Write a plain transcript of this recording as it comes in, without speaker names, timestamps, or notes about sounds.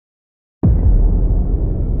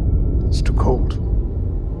cold.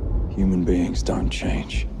 Human beings don't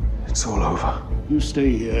change. It's all over. You stay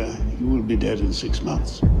here, you will be dead in 6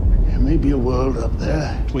 months. There may be a world up there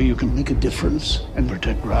where you can make a difference and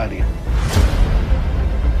protect Riley.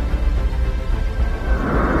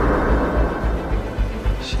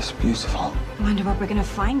 She's beautiful. I wonder what we're gonna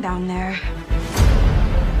find down there.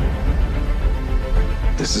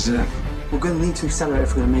 This is it. We're going to need to accelerate if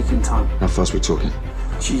we're going to make it in time. How fast are we talking?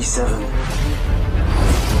 G7.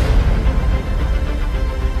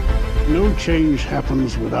 No change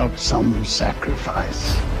happens without some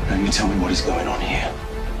sacrifice. Now you tell me what is going on here.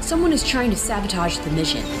 Someone is trying to sabotage the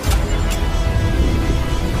mission.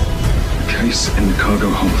 The case in the cargo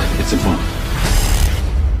hold. It's a bomb.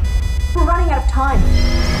 We're running out of time.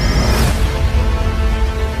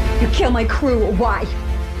 You kill my crew, why?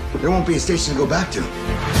 There won't be a station to go back to.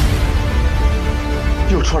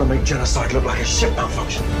 You're trying to make genocide look like a ship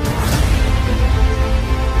malfunction.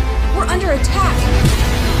 We're under attack.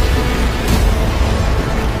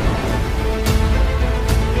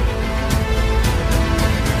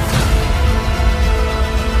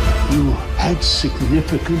 You had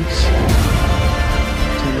significance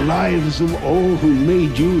to the lives of all who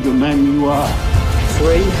made you the man you are.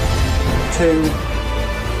 3, 2,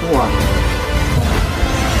 1.